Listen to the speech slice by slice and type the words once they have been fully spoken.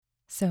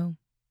So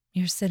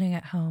you're sitting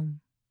at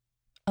home,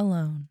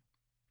 alone,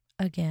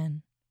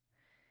 again.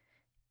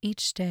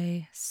 Each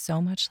day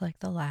so much like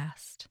the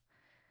last.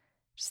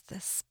 Just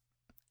this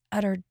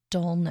utter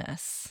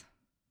dullness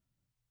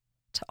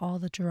to all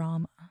the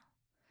drama.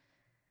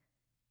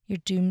 You're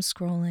doom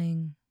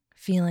scrolling,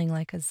 feeling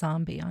like a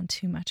zombie on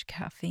too much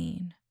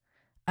caffeine,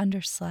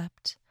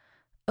 underslept,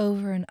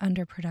 over and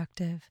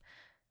underproductive,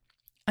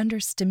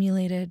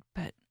 understimulated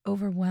but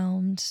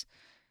overwhelmed.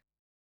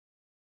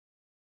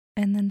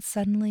 And then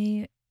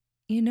suddenly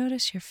you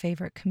notice your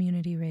favorite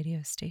community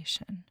radio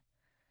station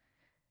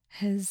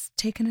has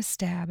taken a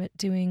stab at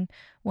doing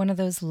one of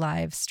those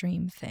live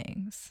stream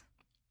things.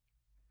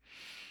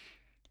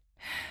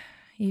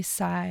 You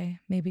sigh,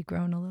 maybe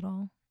groan a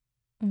little.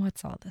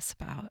 What's all this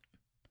about?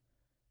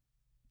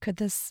 Could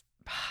this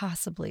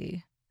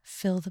possibly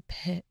fill the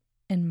pit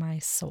in my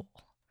soul?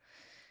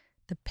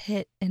 The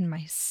pit in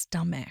my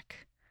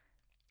stomach?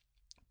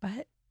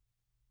 But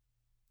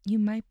you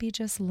might be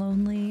just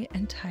lonely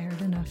and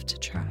tired enough to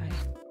try.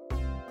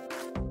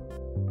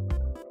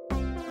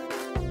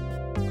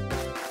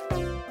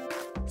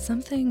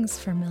 Something's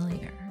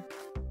familiar.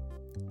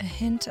 A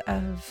hint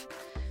of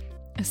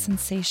a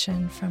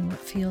sensation from what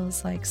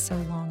feels like so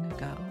long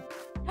ago.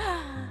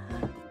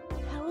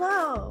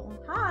 Hello.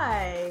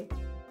 Hi.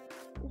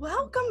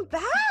 Welcome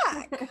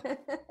back.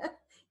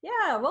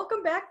 Yeah,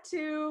 welcome back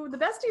to the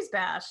Besties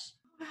Bash.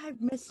 I've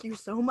missed you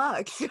so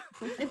much.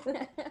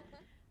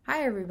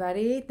 Hi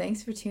everybody,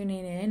 thanks for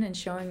tuning in and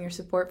showing your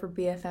support for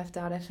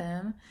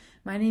BFF.FM.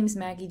 My name's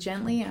Maggie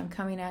Gently. I'm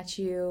coming at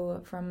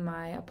you from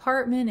my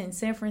apartment in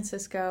San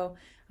Francisco.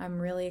 I'm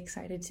really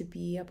excited to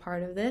be a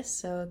part of this,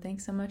 so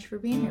thanks so much for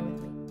being here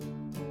with me.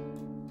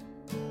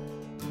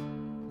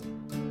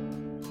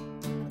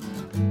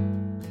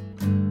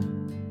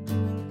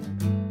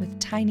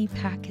 Tiny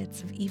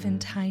packets of even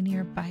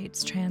tinier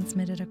bites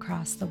transmitted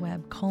across the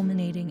web,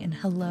 culminating in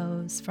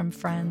hellos from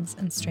friends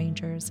and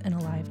strangers in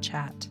a live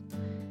chat.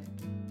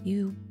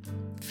 You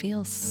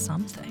feel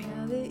something.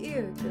 Now that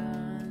you're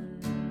gone,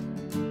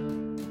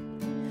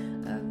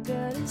 I've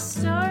got to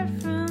start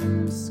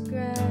from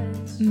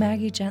scratch.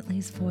 Maggie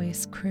Gently's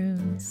voice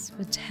croons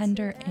with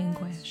tender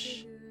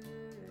anguish.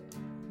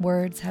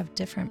 Words have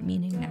different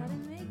meaning now.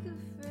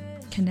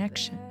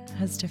 Connection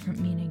has different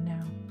meaning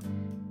now.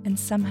 And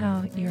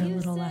somehow you're a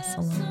little less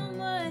alone.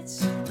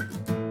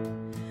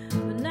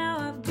 But now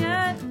I've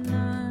got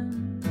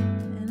none,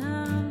 and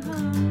I'm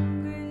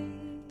hungry.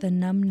 The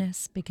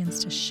numbness begins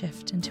to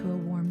shift into a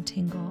warm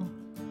tingle.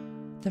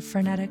 The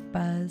frenetic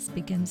buzz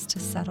begins to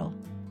settle.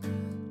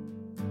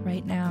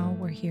 Right now,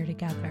 we're here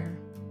together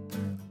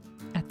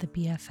at the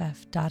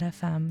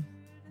BFF.FM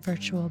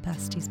Virtual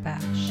Besties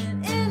Bash.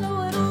 And in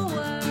a little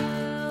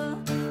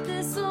while,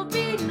 this'll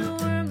be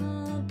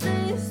normal,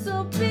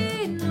 this'll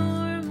be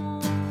normal.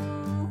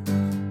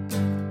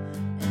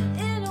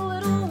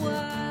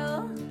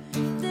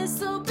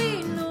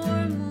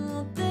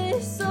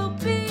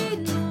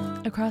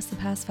 Across the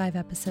past 5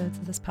 episodes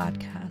of this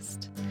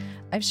podcast,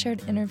 I've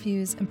shared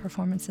interviews and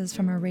performances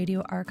from our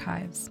radio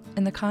archives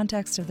in the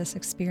context of this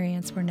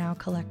experience we're now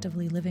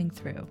collectively living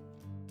through,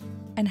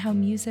 and how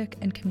music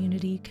and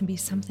community can be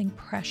something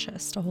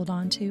precious to hold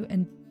on to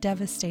in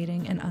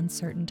devastating and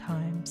uncertain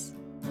times.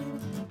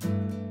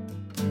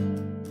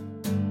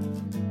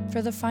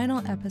 For the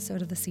final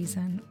episode of the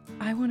season,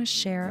 I want to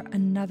share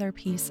another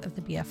piece of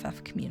the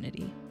BFF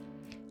community.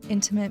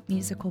 Intimate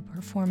musical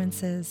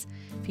performances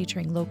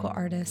featuring local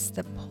artists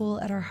that pull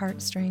at our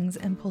heartstrings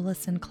and pull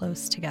us in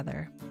close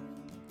together.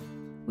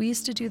 We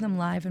used to do them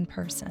live in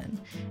person,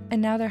 and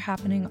now they're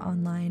happening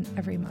online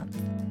every month.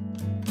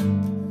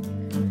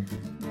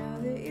 Now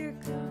that you're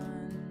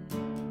gone,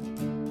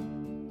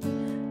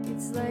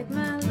 it's like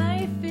my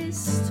life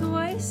is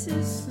twice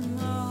as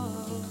small.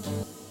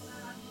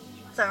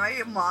 Sorry,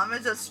 your mom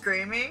is just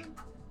screaming.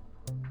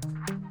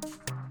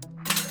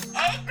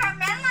 Hey,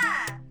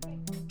 Carmela!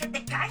 Get the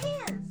calles.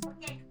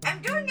 I'm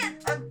doing a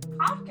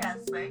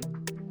podcast thing.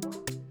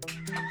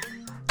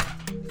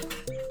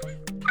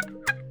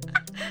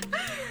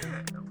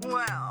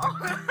 Well.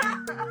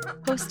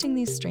 Hosting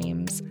these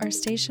streams are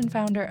station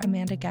founder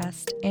Amanda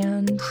Guest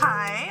and...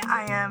 Hi,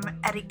 I am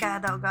Erika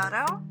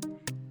Delgado,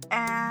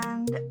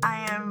 and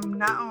I am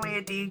not only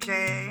a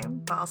DJ,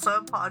 but also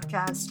a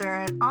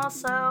podcaster, and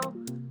also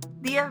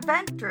the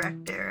event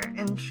director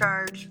in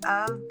charge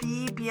of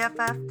the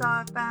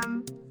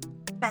BFF.FM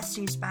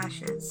Besties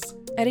Bashes.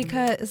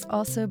 Erika is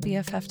also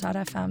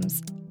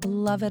BFF.FM's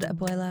beloved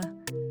abuela,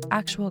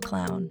 actual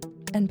clown,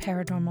 and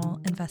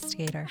paranormal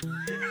investigator.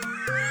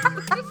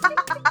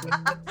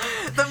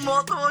 The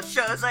multiple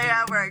shows I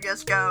have where I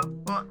just go,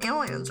 well,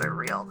 aliens are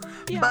real,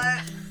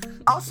 but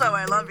also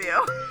I love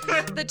you.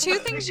 The two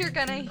things you're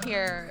gonna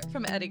hear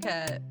from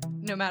Erika,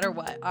 no matter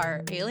what,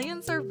 are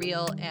aliens are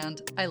real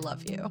and I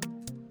love you.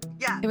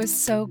 Yeah. It was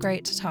so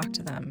great to talk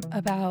to them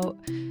about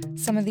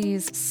some of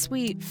these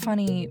sweet,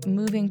 funny,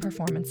 moving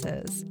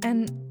performances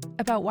and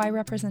about why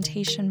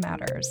representation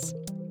matters,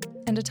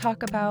 and to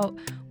talk about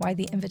why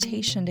the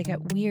invitation to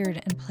get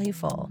weird and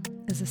playful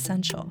is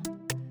essential.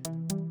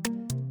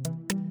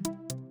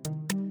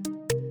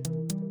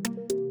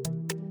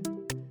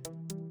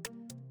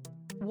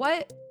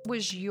 what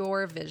was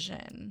your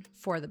vision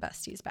for the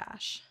Besties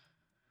Bash?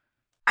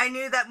 I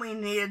knew that we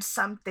needed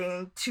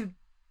something to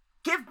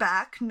give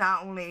back,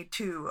 not only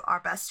to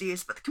our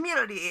besties, but the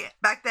community.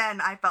 Back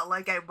then, I felt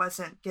like I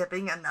wasn't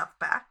giving enough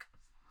back.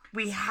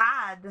 We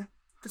had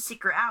the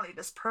Secret Alley,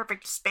 this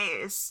perfect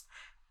space,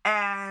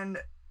 and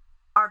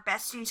our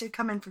besties could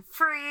come in for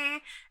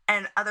free,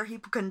 and other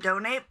people can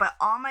donate, but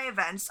all my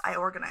events I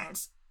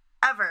organize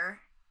ever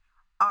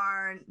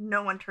are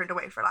no one turned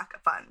away for lack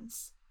of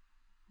funds.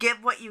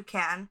 Give what you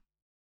can.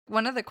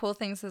 One of the cool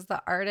things is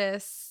the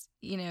artists,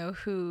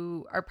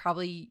 who are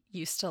probably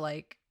used to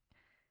like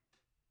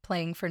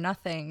playing for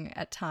nothing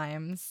at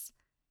times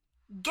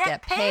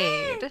get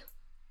paid.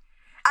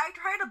 I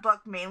try to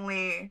book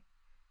mainly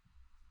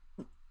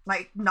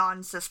like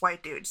non-cis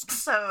white dudes,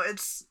 so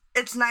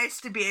it's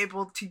nice to be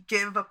able to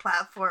give a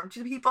platform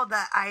to people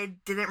that I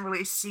didn't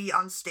really see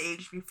on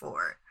stage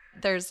before.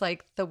 There's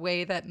like the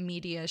way that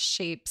media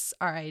shapes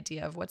our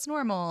idea of what's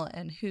normal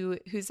and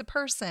who's a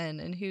person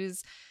and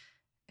whose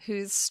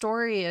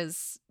story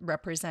is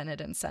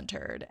represented and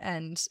centered,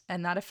 and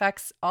that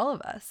affects all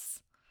of us.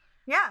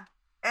 Yeah.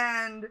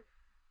 And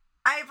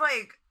I've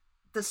like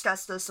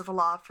discussed this with a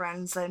lot of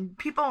friends and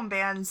people in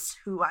bands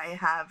who I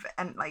have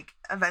and like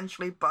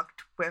eventually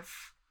booked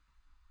with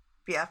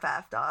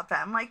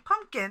BFF.FM, like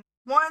Pumpkin.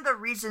 One of the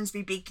reasons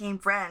we became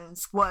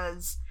friends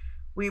was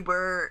we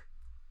were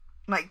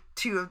like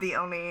two of the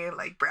only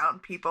like brown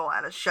people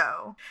at a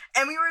show,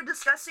 and we were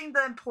discussing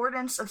the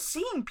importance of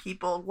seeing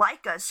people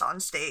like us on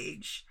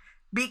stage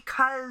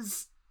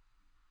because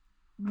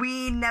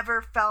we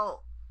never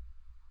felt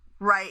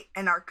right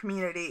in our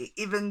community,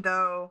 even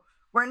though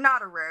we're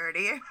not a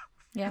rarity.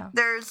 Yeah.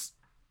 There's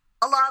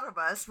a lot of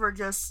us, we're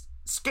just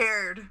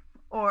scared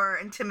or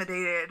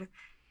intimidated,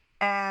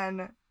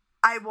 and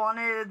I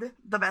wanted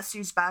the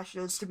Besties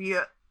Bashes to be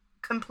a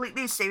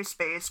completely safe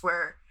space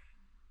where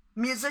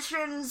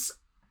musicians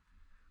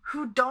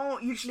who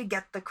don't usually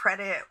get the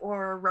credit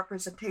or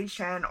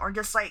representation or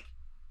just like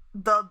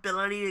the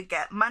ability to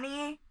get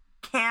money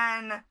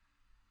can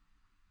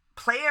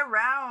play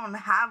around,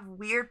 have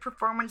weird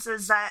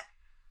performances that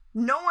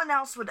no one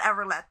else would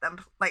ever let them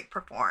like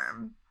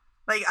perform.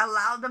 Like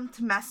allow them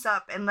to mess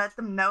up and let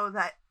them know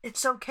that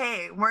it's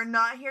okay. We're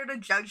not here to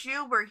judge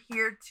you. We're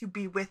here to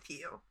be with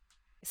you.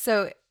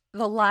 So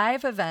the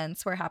live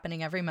events were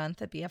happening every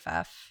month at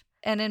BFF,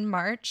 and in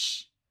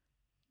March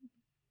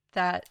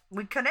that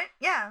we couldn't.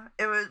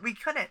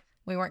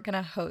 We weren't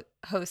going to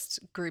host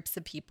groups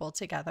of people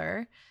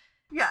together.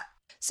 Yeah.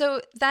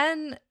 So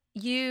then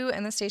you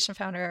and the station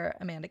founder,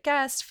 Amanda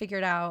Guest,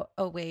 figured out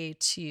a way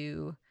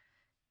to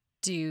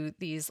do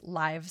these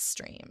live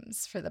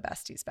streams for the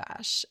Besties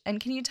Bash. And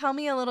can you tell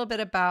me a little bit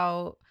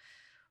about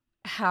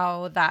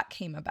how that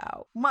came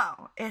about?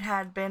 Well, it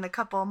had been a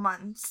couple of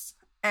months,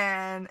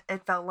 and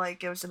it felt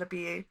like it was going to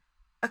be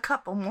a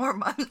couple more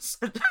months.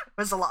 It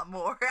was a lot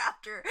more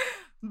after,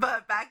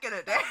 but back in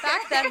the day.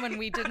 Back then when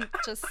we didn't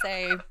just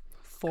say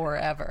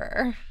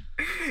forever.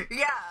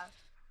 Yeah.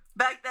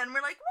 Back then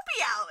we're like, we'll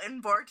be out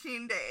in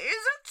 14 days.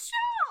 It's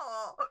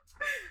chill.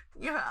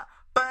 Yeah.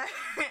 But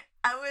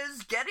I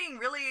was getting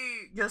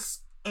really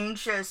just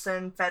anxious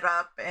and fed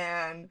up,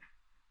 and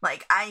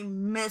like I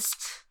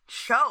missed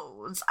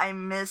shows. I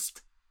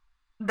missed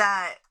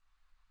that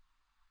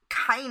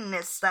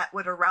kindness that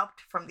would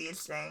erupt from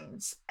these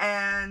things.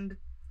 And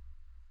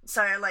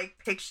so I like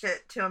pitched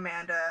it to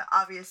Amanda.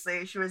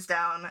 Obviously she was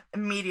down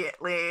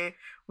immediately.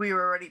 We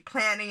were already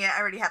planning it. I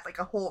already had like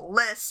a whole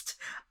list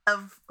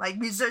of like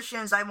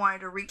musicians I wanted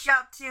to reach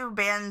out to,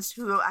 bands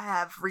who I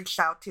have reached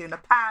out to in the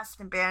past,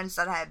 and bands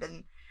that I had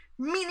been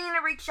meaning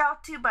to reach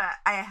out to but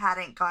I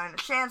hadn't gotten a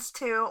chance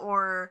to,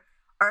 or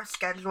our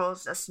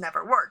schedules just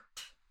never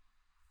worked.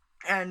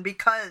 And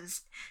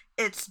because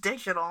it's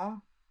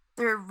digital,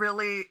 there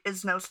really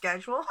is no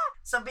schedule.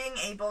 So being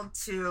able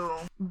to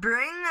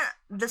bring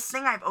this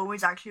thing I've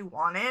always actually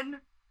wanted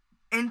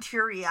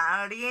into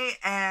reality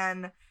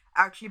and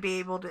actually be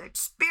able to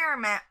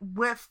experiment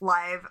with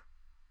live,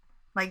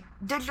 like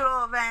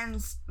digital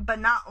events, but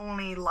not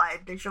only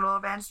live digital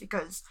events,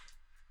 because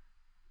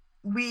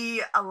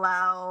we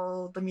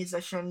allow the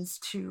musicians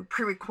to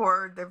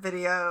pre-record their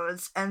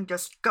videos and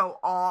just go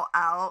all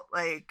out.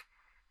 Like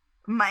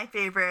my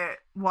favorite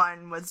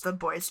one was the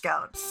Boy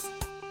Scouts.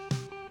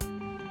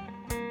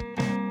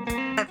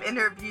 I've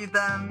interviewed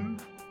them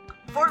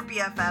for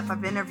BFF,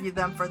 I've interviewed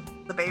them for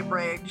the Bay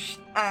Bridge,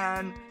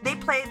 and they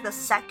played the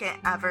second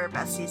ever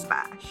Besties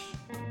Bash.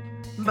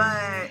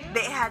 But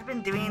they had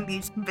been doing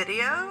these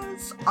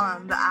videos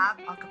on the app,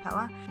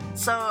 acapella,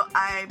 so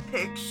I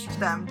pitched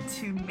them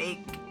to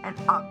make an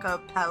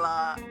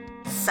acapella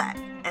set,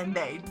 and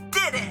they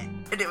did it!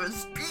 And it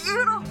was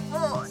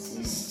beautiful!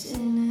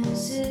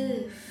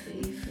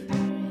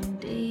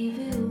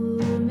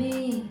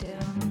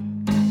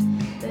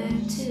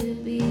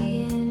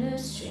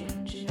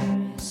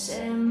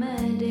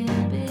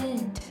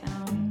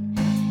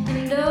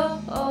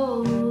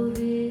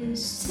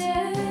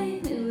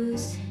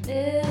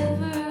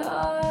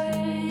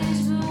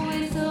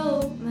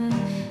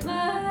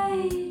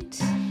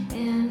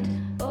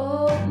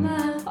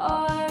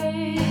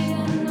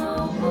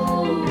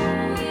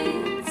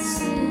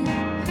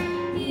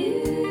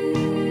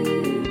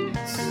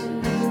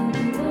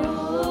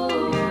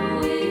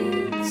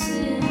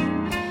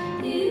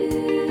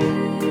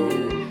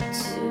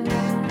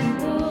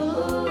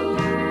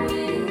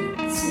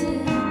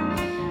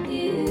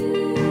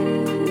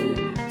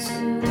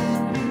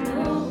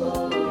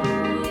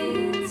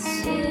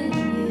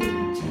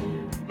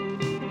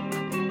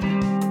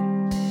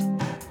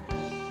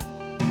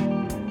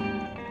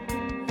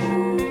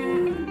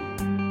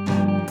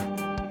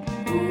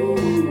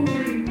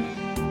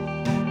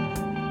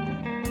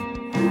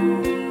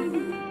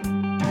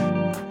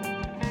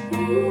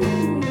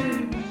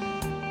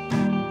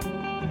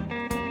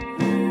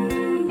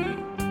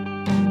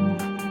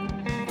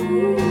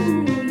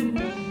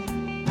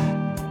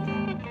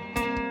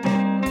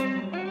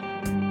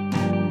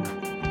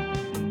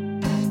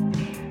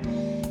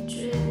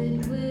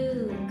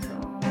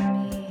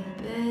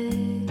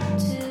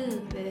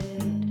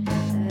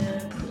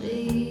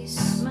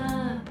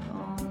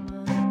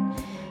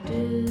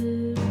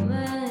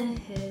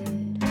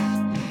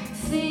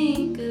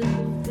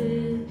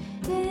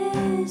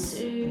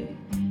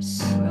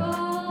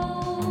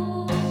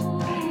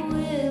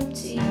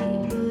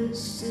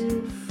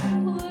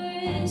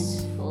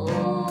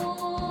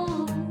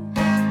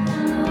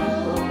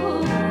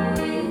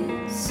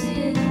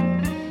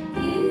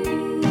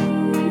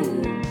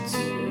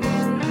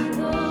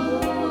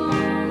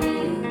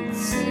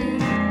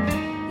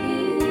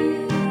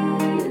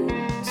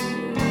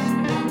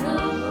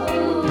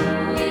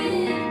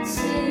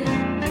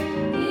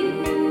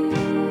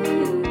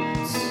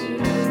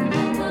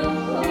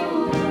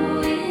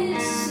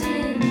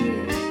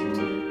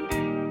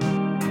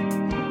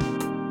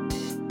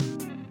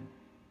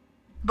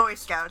 Boy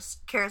Scouts,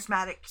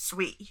 charismatic,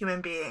 sweet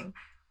human being,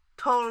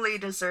 totally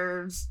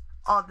deserves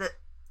all the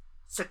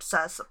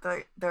success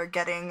that they're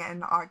getting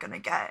and are gonna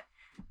get.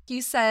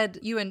 You said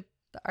you and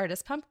the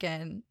artist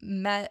Pumpkin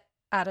met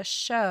at a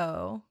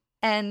show,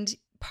 and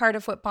part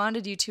of what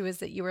bonded you two is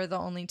that you were the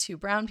only two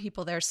brown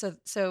people there.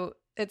 So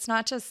it's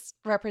not just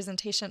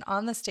representation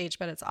on the stage,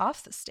 but it's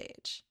off the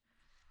stage.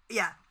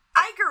 Yeah.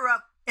 I grew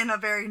up in a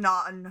very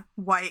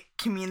non-white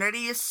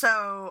community,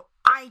 so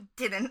I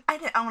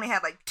only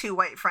had like 2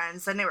 white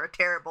friends, and they were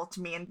terrible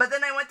to me. But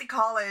then I went to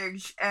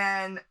college,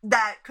 and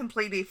that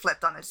completely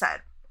flipped on its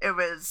head. It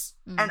was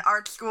an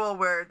art school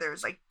where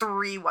there's like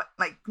 3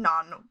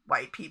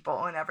 non-white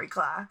people in every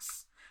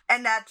class.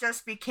 And that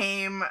just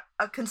became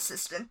a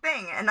consistent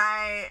thing. And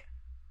I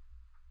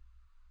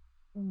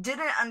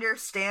didn't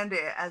understand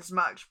it as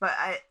much, but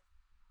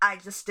I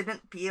just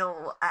didn't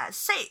feel as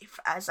safe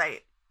as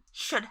I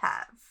should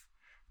have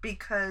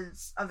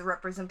because of the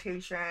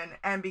representation,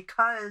 and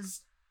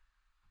because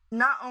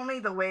not only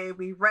the way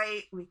we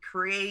write, we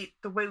create,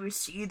 the way we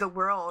see the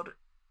world,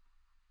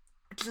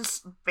 it's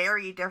just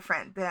very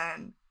different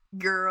than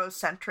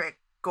Eurocentric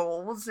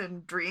goals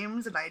and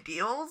dreams and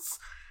ideals.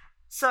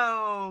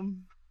 So,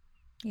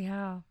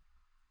 yeah.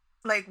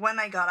 Like, when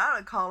I got out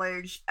of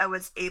college, I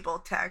was able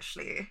to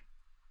actually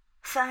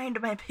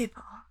find my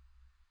people.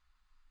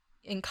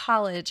 In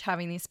college,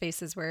 having these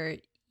spaces where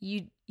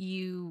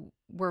you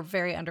were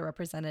very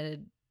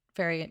underrepresented,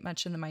 very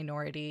much in the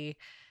minority,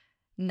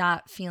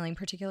 not feeling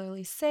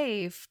particularly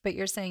safe, but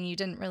you're saying you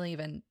didn't really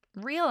even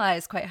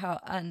realize quite how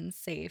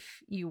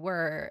unsafe you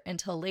were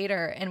until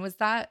later. And was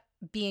that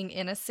being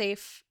in a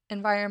safe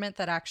environment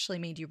that actually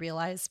made you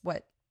realize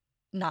what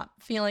not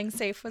feeling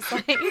safe was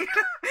like?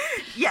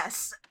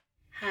 Yes.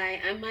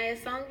 Hi, I'm Maya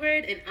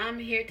Songbird, and I'm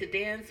here to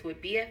dance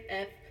with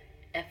BFF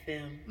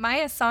FM.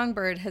 Maya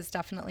Songbird has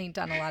definitely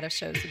done a lot of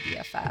shows with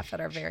BFF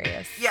at our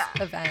various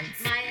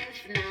events. Maya's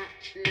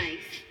not nice.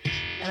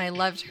 And I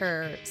loved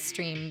her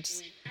streamed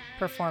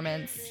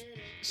performance.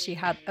 She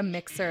had a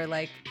mixer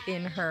like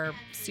in her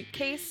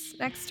suitcase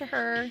next to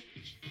her,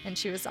 and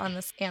she was on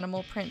this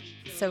animal print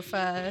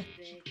sofa.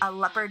 A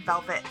leopard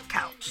velvet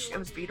couch. It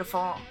was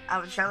beautiful. I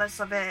was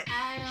jealous of it.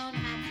 I don't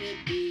have to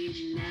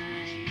be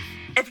nice.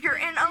 If you're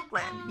in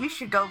Oakland, you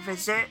should go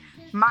visit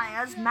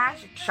Maya's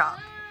Magic Shop.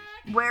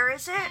 Where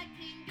is it?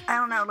 I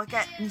don't know. Look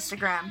at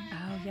Instagram.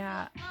 Oh,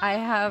 yeah. I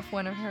have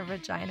one of her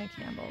vagina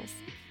candles.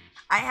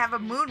 I have a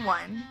moon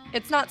one.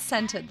 It's not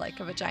scented like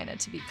a vagina,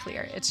 to be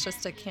clear. It's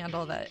just a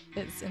candle that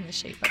is in the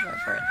shape of a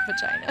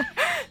vagina.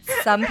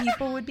 Some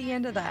people would be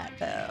into that,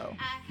 though.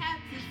 I have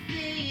to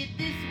say it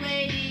this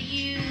way to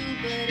you,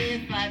 but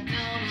if I don't,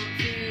 I'm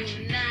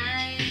too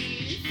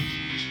nice.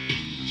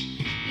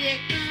 You're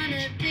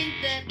gonna think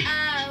that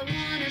I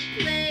wanna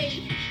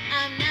play.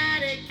 I'm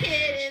not a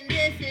kid and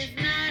this is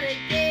not a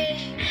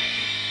game.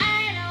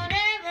 I don't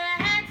ever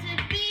have to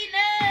be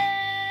nice.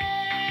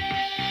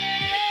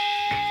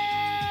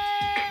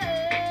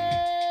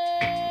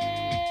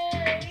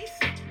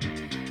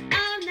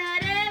 I'm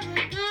not ever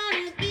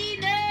gonna be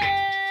nice.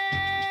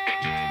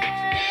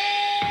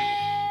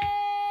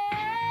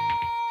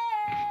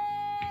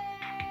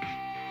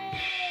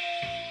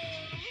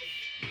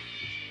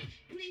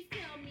 Please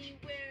tell me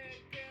where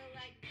a girl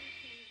like you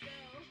can go.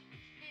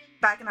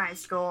 Back in high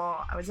school,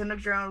 I was in a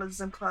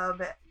journalism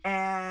club,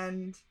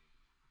 and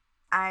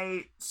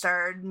I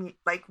started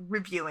like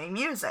reviewing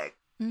music.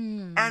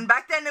 And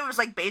back then it was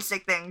like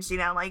basic things, you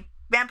know, like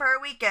Vampire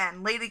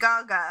Weekend, Lady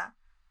Gaga,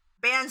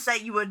 bands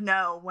that you would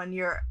know when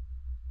you're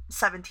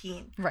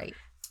 17. Right.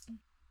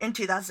 In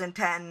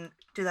 2010,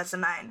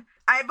 2009.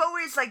 I've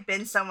always like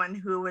been someone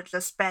who would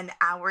just spend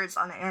hours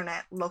on the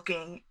internet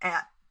looking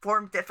at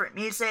for different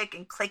music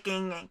and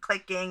clicking and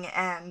clicking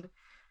and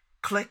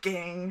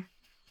clicking.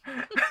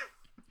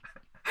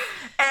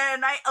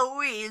 And I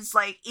always,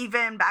 like,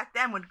 even back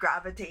then would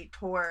gravitate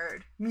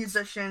toward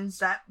musicians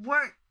that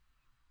weren't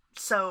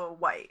so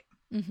white.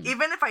 Mm-hmm.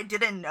 Even if I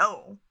didn't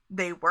know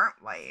they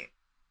weren't white.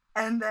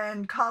 And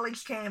then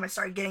college came, I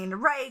started getting into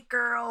Riot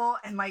Girl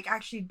and like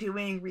actually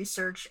doing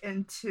research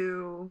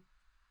into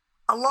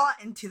a lot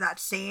into that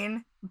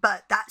scene.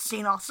 But that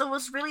scene also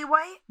was really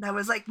white. That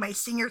was like my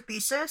senior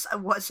thesis. It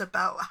was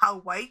about how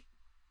white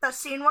that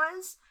scene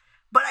was.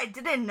 But I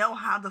didn't know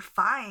how to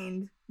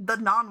find the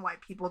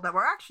non-white people that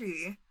were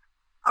actually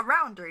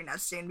around during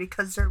that scene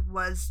because there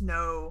was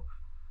no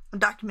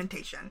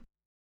documentation.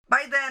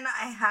 By then,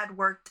 I had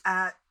worked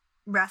at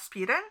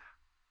Rasputin,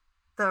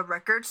 the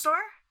record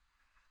store.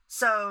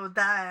 So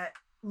that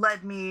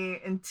led me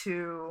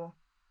into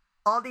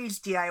all these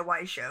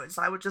DIY shows.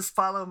 I would just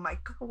follow my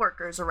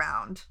coworkers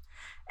around.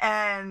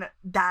 And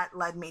that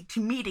led me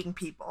to meeting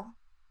people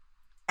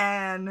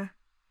and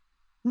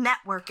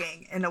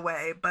networking in a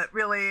way. But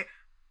really,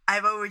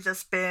 I've always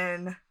just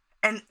been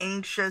an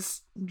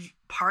anxious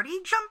party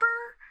jumper,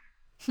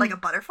 like a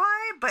butterfly,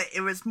 but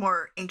it was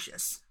more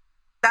anxious.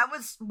 That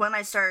was when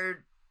I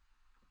started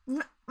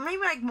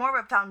maybe like more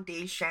of a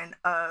foundation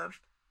of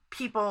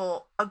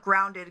people, a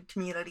grounded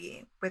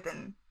community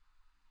within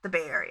the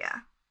Bay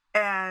Area.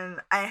 And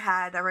I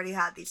had already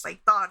had these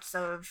like thoughts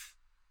of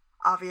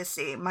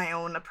obviously my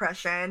own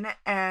oppression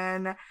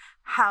and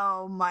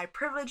how my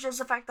privileges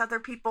affect other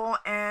people.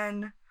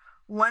 And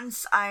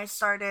once I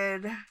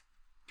started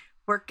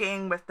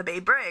working with the Bay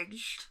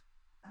Bridged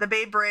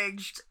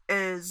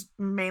is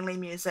mainly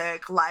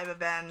music, live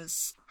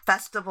events,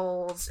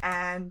 festivals,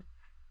 and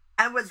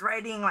I was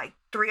writing like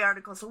 3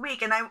 articles a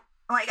week. And I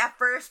like at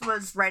first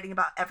was writing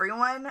about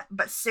everyone,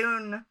 but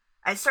soon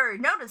I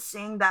started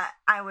noticing that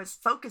I was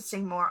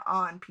focusing more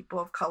on people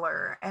of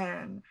color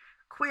and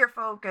queer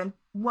folk and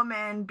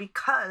women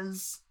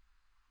because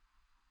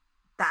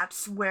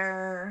that's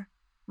where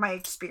my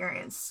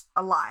experience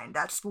aligned.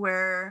 That's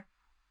where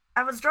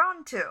I was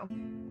drawn to.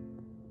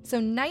 So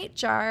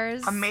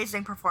Nightjars.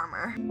 Amazing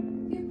performer.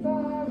 You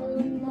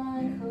borrowed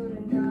my hood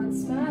and got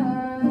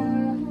smashed.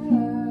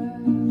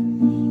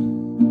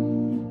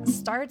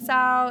 Starts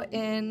out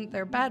in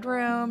their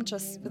bedroom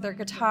just with their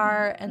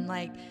guitar, and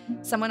like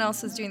someone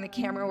else was doing the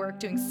camera work,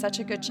 doing such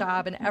a good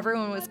job, and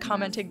everyone was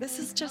commenting, this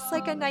is just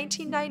like a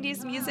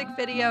 1990s music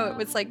video. It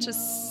was like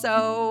just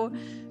so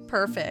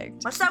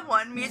perfect. What's that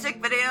one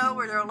music video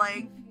where they're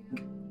like,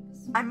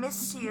 I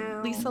miss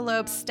you? Lisa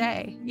Loeb's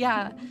Stay.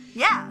 Yeah.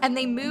 Yeah. And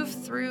they move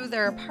through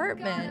their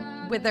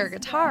apartment with their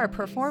guitar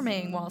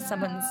performing while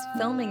someone's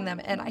filming them,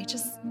 and I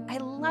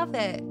love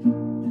it.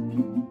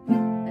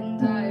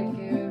 And I'd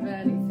give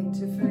anything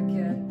to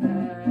forget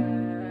that.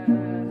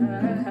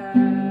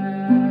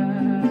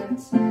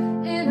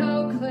 In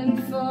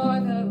Oakland for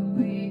the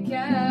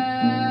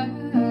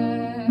weekend.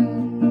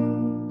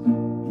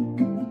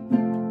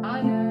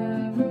 I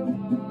never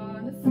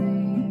want to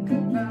think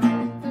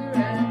about the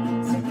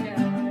rent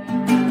again.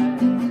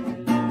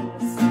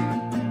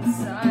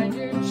 Inside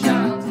your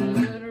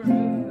childhood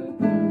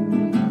room.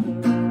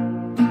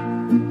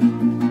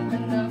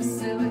 Enough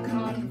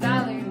Silicon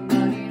Valley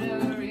money to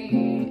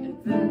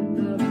reinvent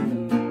the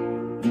moon.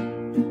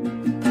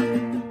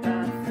 The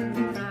bathroom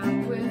map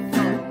with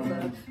all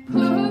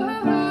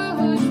the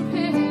push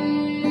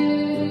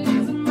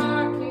pins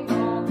marking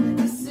all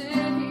the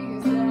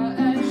cities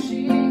that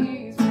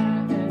she's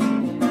been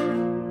in.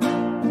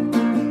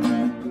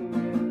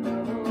 We'll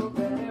know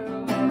better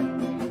when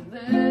we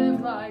live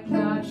like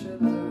bachelors.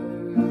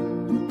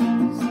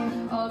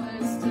 All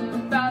this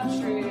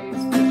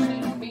debauchery's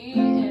pushing me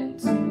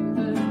into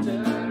the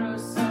dirt,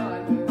 so I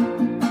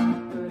heard.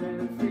 But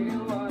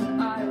everyone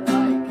I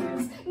like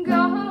is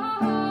gone.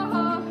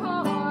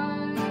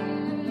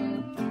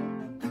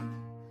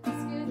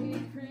 Skinny,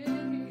 pretty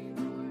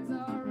boys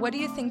are What do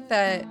you think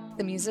that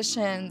the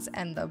musicians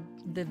and the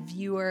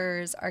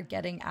viewers are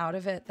getting out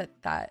of it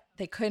that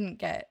they couldn't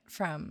get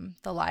from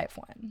the live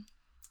one?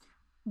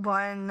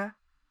 One,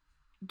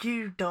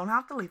 you don't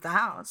have to leave the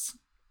house.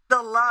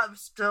 The love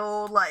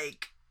still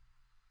like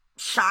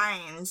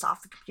shines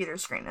off the computer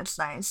screen. It's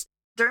nice.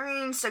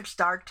 During such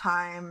dark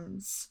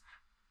times,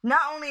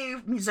 not only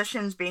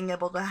musicians being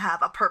able to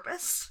have a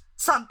purpose,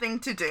 something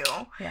to do,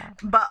 Yeah.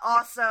 but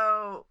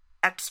also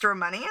extra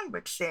money,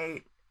 which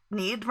they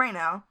need right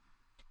now,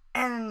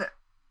 and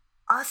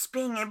us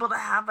being able to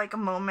have like a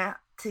moment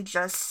to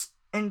just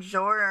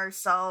enjoy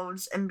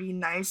ourselves and be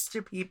nice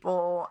to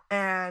people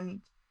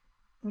and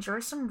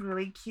enjoy some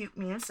really cute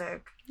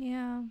music.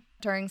 Yeah.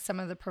 During some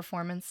of the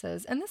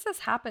performances. And this has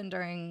happened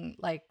during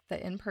like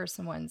the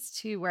in-person ones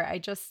too, where I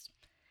just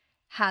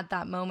had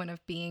that moment of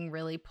being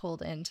really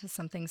pulled into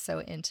something so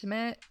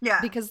intimate.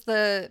 Yeah. Because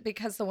the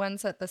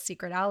ones at the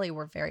Secret Alley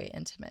were very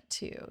intimate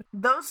too.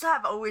 Those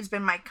have always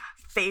been my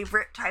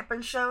favorite type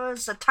of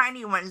shows. The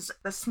tiny ones,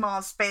 the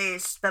small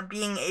space, the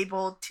being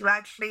able to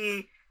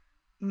actually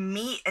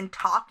meet and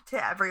talk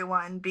to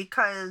everyone,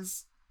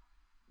 because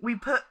we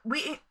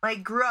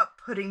like grew up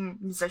putting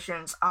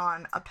musicians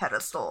on a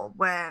pedestal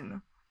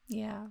when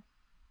Yeah.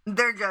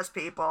 they're just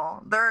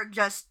people. They're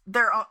just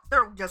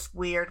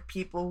weird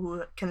people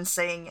who can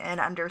sing and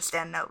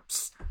understand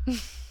notes.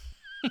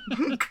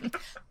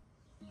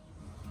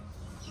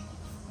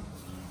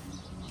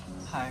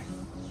 Hi,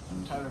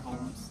 Tyler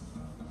Holmes.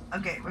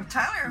 Okay, with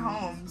Tyler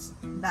Holmes,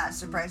 that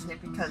surprised me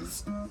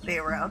because they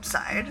were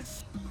outside.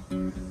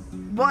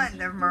 One,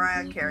 their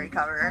Mariah Carey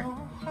cover.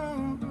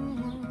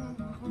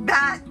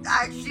 That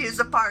actually is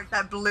the part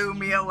that blew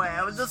me away.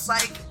 I was just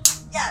like,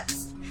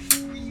 yes,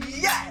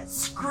 yes,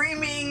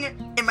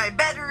 screaming in my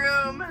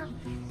bedroom.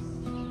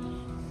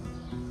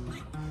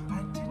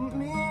 I didn't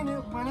mean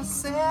it when I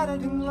said I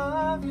didn't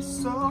love you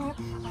so.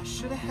 I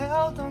should have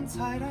held on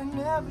tight, I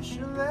never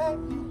should let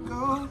you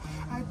go.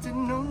 I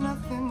didn't know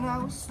nothing,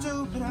 I was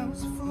stupid, I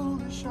was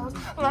foolish, I was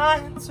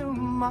lying to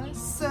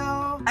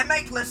myself. I'm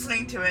like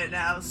listening to it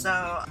now,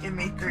 so give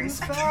me 3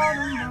 seconds.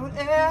 I would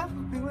ever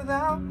be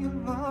without your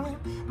love.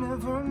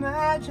 Never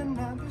imagined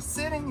I'd be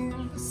sitting here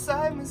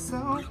beside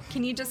myself.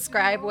 Can you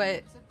describe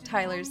what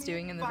Tyler's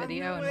doing in the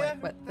video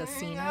and what the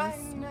scene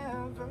is?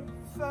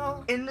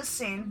 In the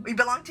scene, We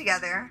Belong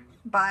Together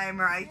by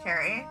Mariah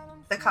Carey,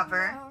 the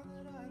cover,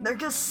 they're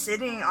just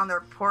sitting on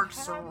their porch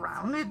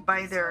surrounded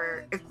by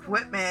their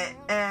equipment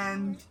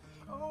and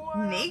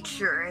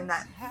nature and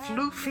that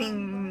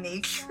floofing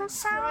nature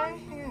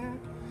sound.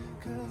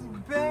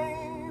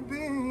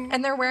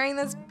 And they're wearing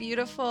this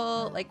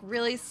beautiful, like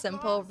really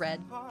simple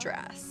red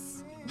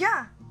dress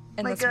Yeah.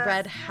 and like this a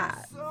red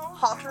hat.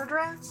 halter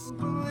dress.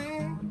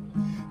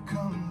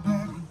 Come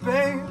back,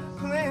 baby,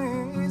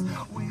 please.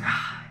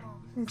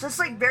 Just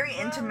like very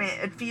intimate.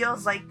 It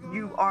feels like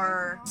you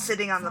are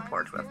sitting on the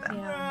porch with them.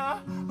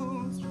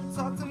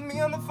 Talk to me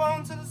on the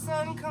phone till the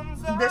sun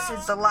comes up. This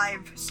is the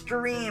live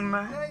stream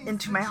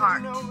into my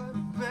heart.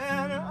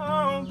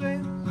 Oh,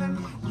 baby,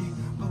 we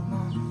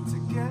belong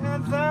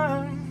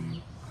together.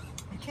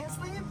 I can't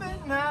sleep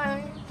at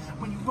night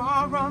when you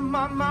are on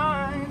my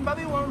mind.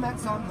 Bobby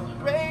Womack's on the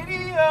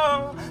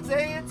radio.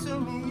 Say it to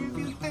me if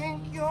you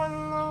think you're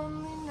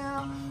lonely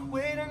now.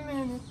 Wait a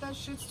minute, that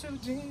shit's too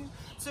deep,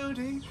 too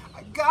deep.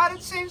 I gotta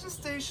change the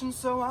station,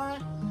 so I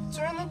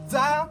turn the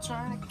dial,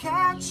 trying to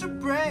catch a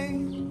break.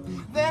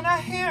 Then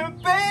I hear a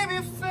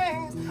baby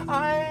face.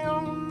 I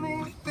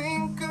only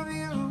think of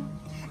you,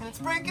 and it's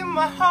breaking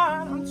my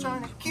heart. I'm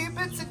trying to keep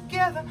it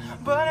together,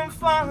 but I'm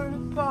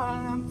falling apart.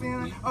 I'm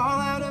feeling all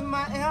out of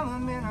my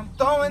element. I'm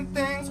throwing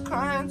things,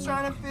 crying,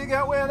 trying to figure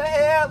out where the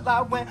hell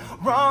I went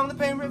wrong. The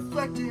pain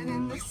reflected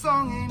in the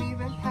song ain't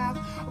even half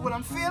what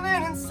I'm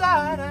feeling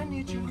inside. I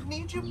need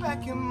you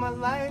back in my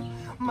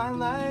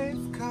life,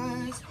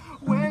 cause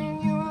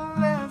when you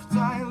left,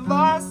 I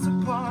lost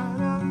a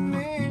part of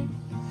me.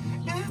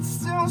 It's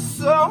still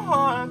so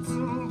hard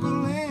to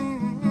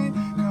believe.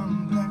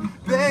 Come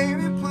back,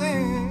 baby,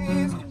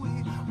 please.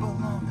 We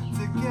belong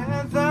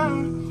together.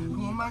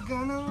 Who am I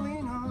gonna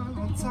lean on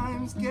when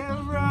times get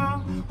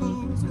rough?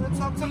 Who's gonna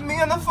talk to me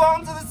on the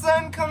phone till the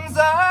sun comes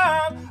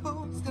up?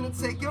 Who's gonna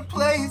take your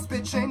place?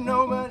 Bitch, ain't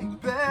nobody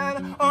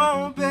better.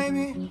 Oh,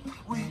 baby,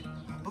 we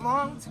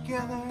belong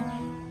together.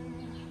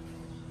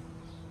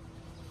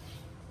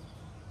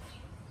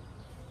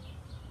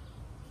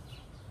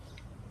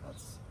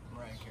 That's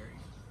Mariah Carey.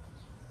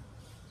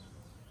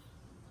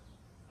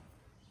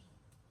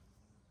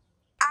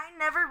 I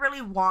never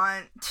really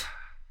want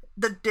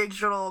the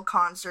digital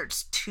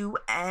concerts to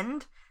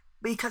end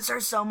because they're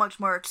so much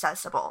more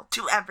accessible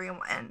to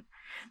everyone.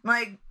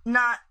 Like,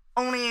 not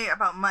only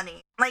about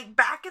money. Like,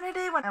 back in the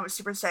day when I was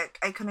super sick,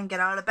 I couldn't get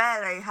out of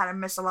bed. I had to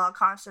miss a lot of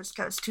concerts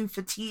because I was too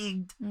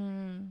fatigued.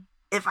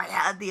 If I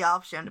had the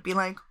option to be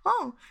like,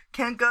 oh,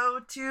 can't go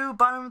to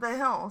Bottom of the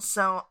Hill,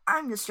 so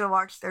I'm just gonna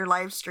watch their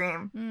live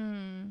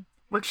stream,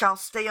 which I'll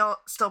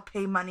still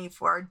pay money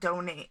for, or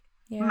donate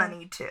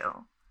money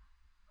to.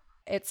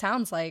 It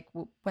sounds like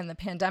when the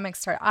pandemic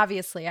started,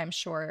 obviously, I'm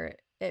sure,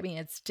 I mean,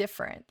 it's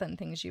different than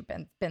things you've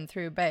been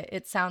through, but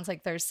it sounds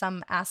like there's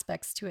some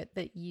aspects to it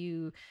that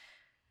you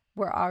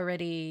were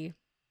already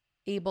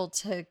able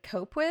to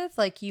cope with.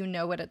 Like, you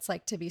know what it's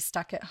like to be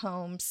stuck at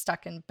home,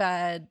 stuck in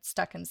bed,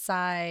 stuck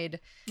inside.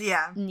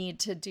 Yeah. Need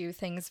to do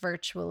things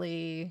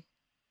virtually.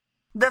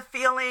 The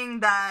feeling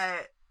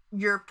that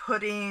you're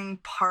putting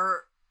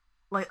part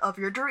like of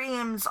your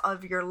dreams,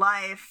 of your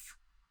life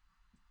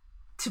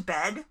to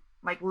bed,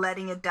 like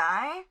letting it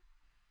die.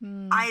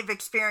 I've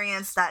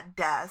experienced that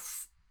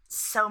death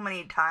so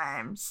many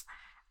times.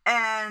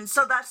 And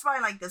so that's why,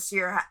 like, this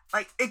year,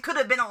 like, it could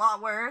have been a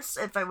lot worse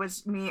if it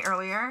was me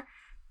earlier.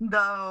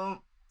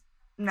 Though,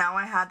 now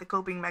I had the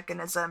coping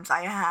mechanisms.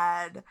 I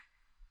had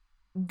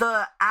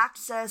the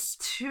access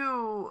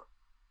to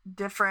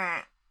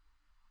different,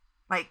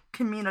 like,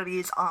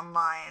 communities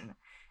online.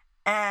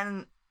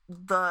 And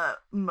the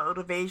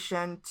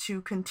motivation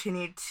to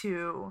continue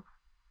to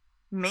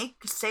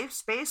make safe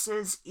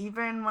spaces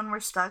even when we're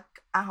stuck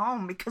at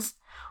home, because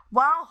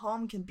while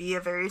home can be a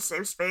very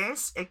safe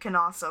space, it can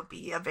also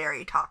be a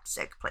very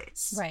toxic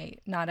place. Right.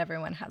 Not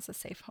everyone has a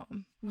safe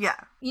home. Yeah.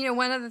 You know,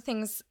 one of the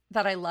things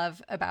that I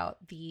love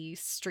about the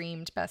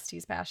streamed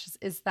Besties Bashes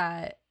is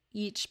that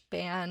each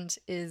band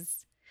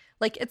is,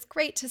 like, it's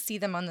great to see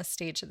them on the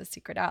stage of the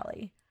Secret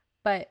Alley,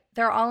 but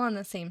they're all on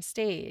the same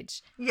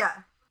stage.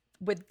 Yeah.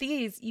 With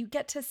these, you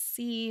get to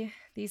see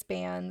these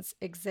bands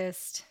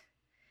exist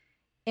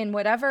in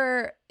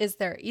whatever is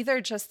either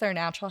just their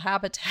natural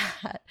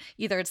habitat,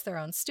 either it's their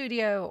own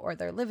studio or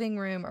their living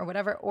room or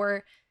whatever,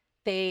 or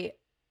they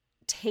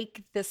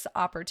take this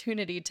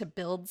opportunity to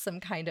build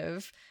some kind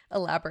of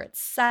elaborate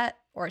set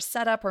or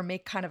setup or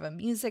make kind of a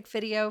music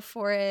video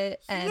for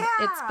it. And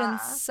it's been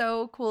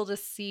so cool to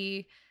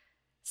see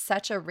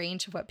such a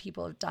range of what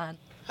people have done.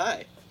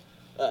 Hi,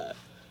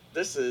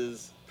 this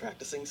is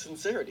Practicing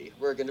Sincerity.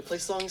 We're going to play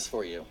songs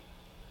for you.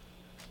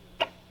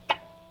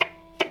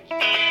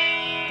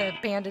 The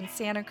band in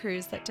Santa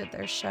Cruz that did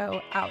their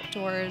show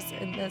outdoors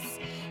in this,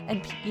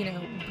 and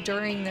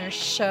during their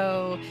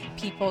show,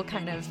 people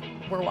kind of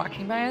were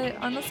walking by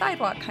on the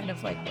sidewalk, kind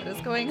of like, what is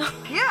going on?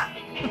 Yeah.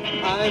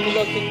 I'm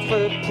looking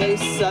for a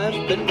place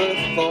I've been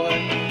before,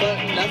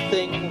 but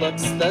nothing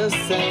looks the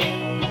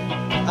same.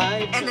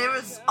 And it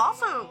was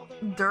also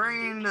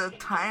during the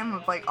time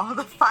of like all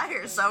the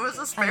fires, so I was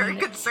just very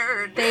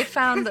concerned. They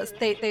found this.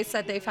 They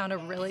said they found a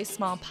really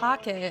small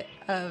pocket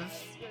of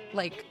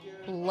like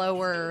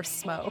lower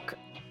smoke.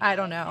 I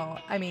don't know.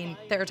 I mean,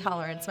 their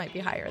tolerance might be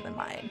higher than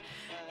mine.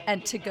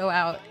 And to go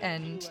out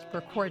and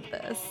record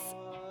this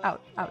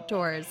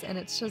outdoors, and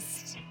it's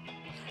just,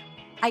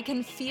 I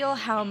can feel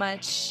how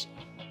much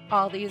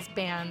all these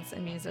bands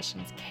and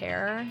musicians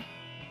care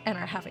and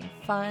are having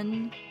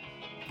fun.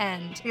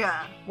 And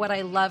what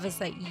I love is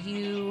that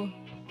you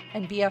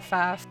and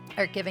BFF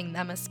are giving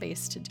them a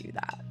space to do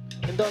that.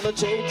 And on the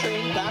J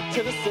train back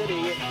to the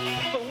city.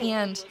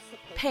 And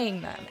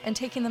paying them and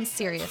taking them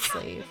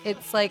seriously.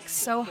 It's like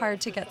so hard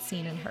to get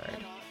seen and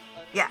heard.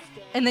 Yeah.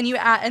 And then you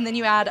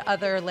add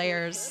other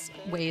layers,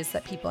 ways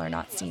that people are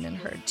not seen and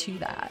heard to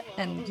that.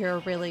 And you're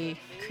really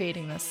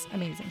creating this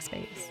amazing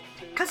space.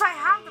 Because I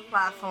have the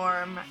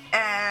platform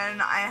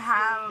and I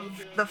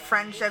have the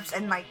friendships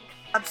and like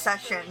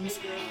obsessions.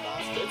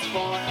 Lost its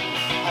form.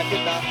 I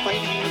could not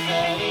find you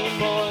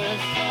anymore.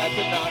 I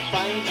could not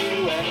find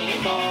you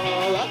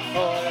anymore.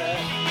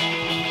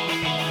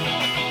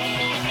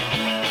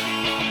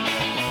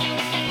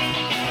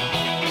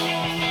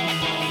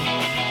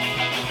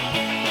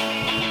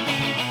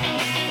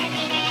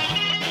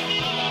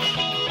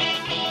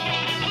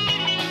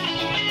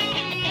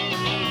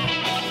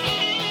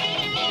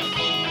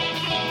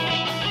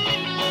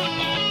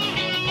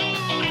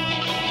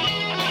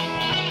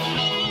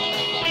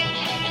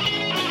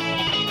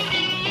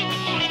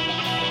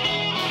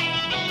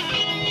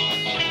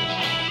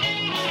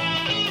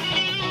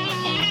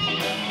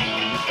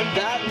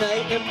 That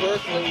night in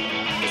Berkeley,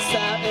 we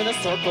sat in a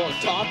circle and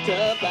talked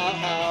about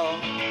how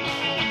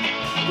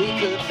we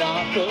could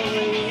not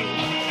believe.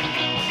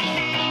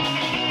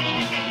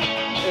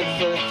 And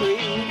for 3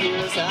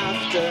 years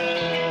after,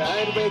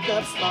 I'd wake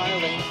up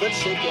smiling but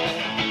shaken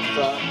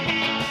from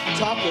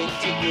talking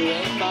to you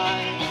in my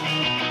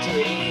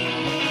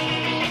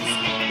dreams.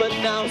 But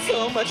now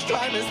so much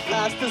time has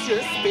passed, does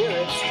your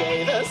spirit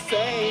stay the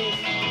same?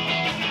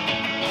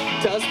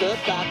 Does the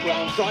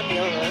background draw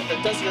nearer,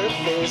 or does your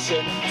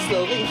vision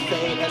slowly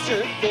fade? Has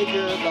your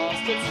figure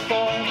lost its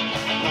form?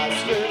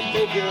 Has your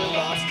figure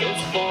lost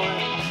its form?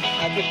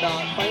 I could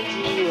not find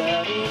you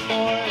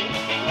anymore.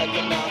 I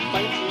could not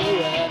find you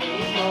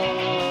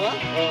anymore.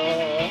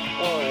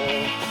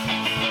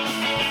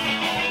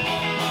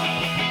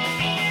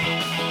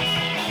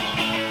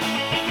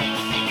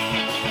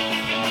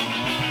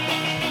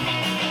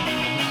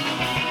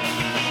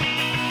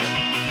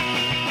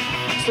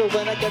 So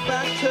when I get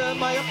back to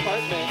my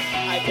apartment,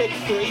 I pick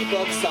 3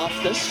 books off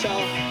the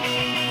shelf,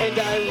 and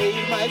I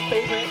read my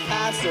favorite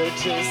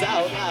passages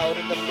out loud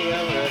in the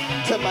mirror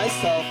to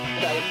myself.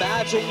 And I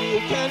imagine you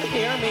can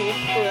hear me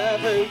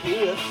wherever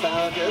you have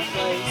found your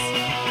place.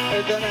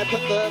 And then I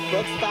put the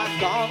books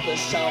back on the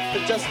shelf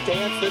and just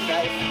dance the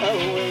night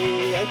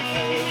away.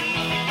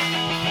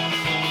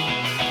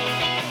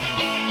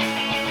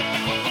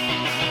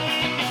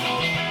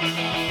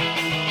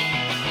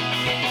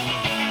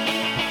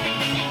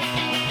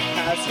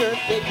 Has your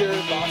figure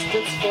lost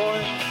its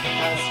form?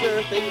 Has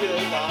your figure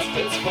lost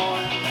its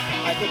form?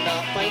 I could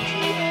not find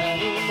you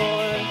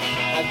anymore.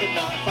 I could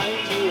not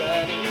find you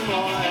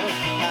anymore.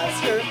 Has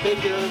your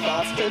figure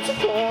lost its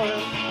form?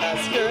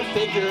 Has your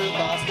figure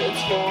lost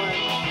its form?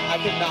 I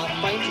could not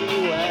find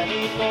you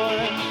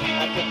anymore.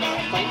 I could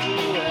not find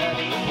you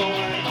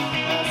anymore.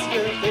 Has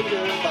your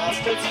figure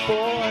lost its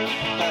form?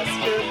 Has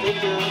your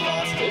figure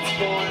lost its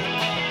form?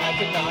 I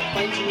could not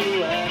find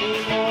you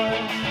anymore.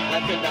 I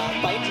could not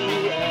find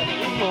you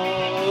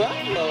anymore.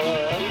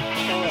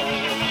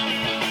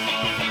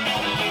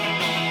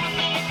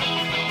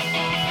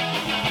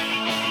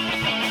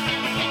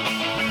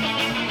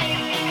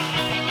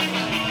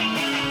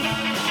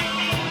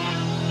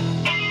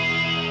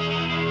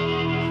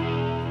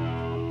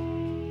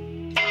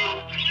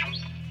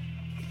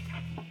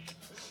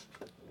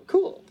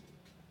 Cool.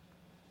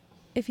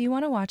 If you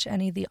want to watch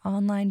any of the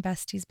online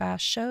Besties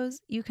Bash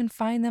shows, you can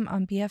find them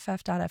on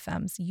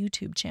BFF.FM's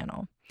YouTube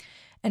channel.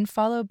 And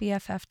follow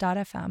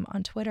BFF.FM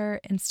on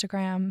Twitter,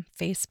 Instagram,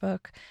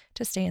 Facebook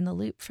to stay in the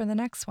loop for the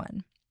next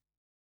one.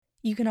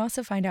 You can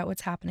also find out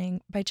what's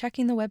happening by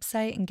checking the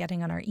website and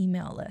getting on our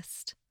email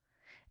list.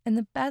 And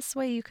the best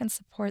way you can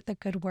support the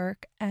good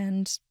work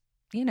and,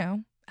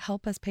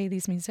 help us pay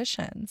these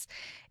musicians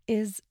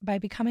is by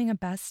becoming a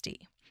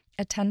bestie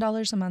at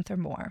 $10 a month or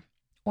more,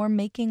 or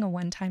making a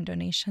one-time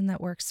donation that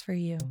works for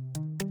you.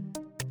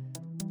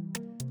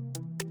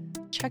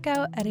 Check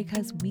out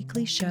Erika's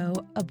weekly show,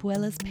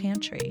 Abuela's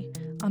Pantry,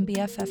 on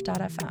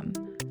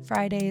BFF.fm,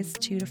 Fridays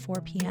 2 to 4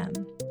 p.m.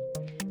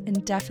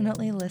 And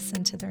definitely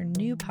listen to their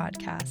new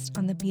podcast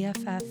on the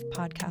BFF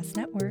Podcast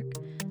Network,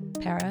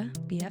 Para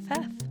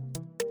BFF.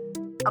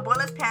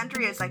 Abuela's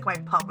Pantry is like my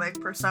public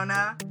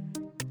persona,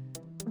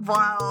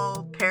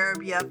 while Para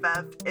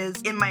BFF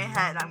is in my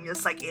head. I'm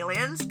just like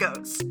aliens,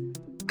 ghosts,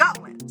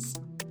 goblins,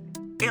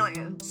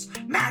 aliens,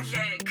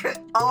 magic,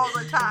 all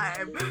the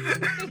time.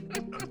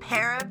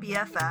 Para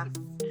BFF,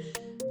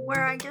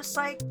 where I just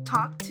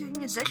talk to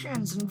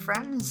musicians and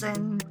friends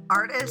and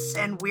artists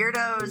and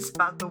weirdos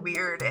about the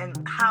weird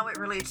and how it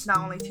relates not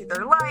only to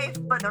their life,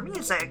 but their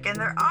music and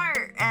their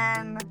art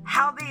and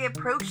how they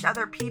approach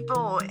other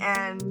people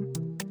and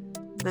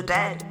the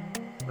dead,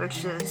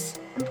 which is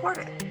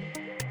important.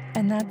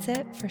 And that's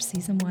it for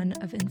season 1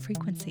 of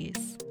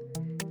Infrequencies.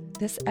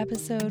 This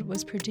episode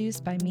was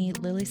produced by me,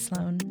 Lily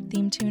Sloan,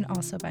 theme tune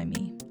also by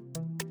me.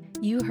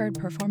 You heard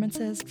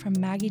performances from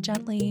Maggie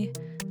Gently,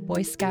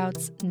 Boy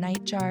Scouts,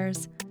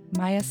 Nightjars,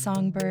 Maya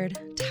Songbird,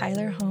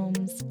 Tyler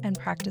Holmes, and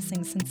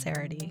Practicing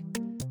Sincerity.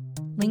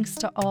 Links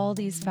to all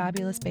these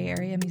fabulous Bay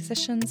Area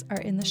musicians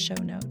are in the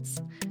show notes,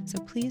 so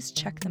please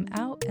check them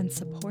out and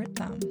support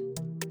them.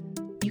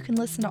 You can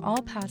listen to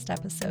all past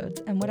episodes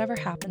and whatever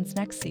happens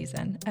next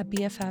season at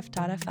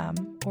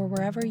BFF.fm or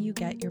wherever you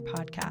get your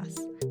podcasts.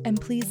 And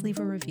please leave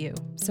a review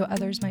so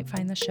others might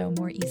find the show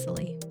more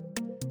easily.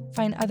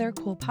 Find other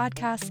cool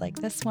podcasts like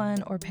this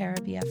one or Para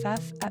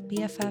BFF at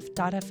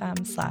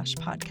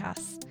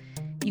BFF.fm/podcasts.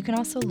 You can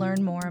also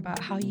learn more about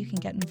how you can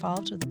get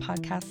involved with the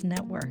podcast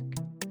network.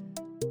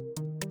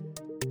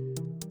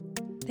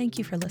 Thank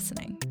you for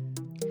listening.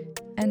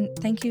 And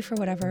thank you for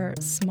whatever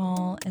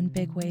small and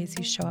big ways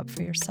you show up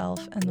for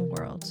yourself and the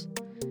world.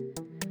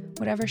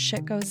 Whatever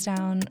shit goes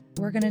down,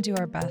 we're going to do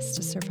our best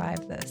to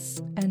survive this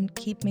and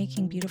keep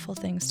making beautiful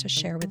things to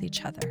share with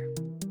each other.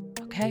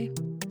 Okay?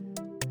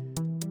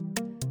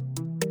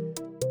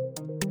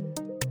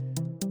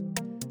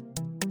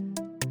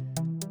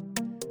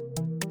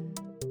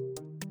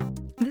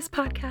 This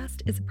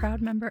podcast is a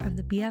proud member of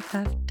the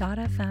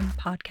BFF.fm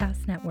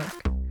podcast network.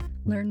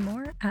 Learn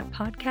more at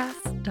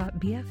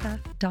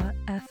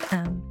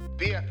podcast.bff.fm.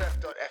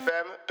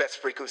 BFF.fm,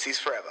 best frequencies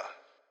forever.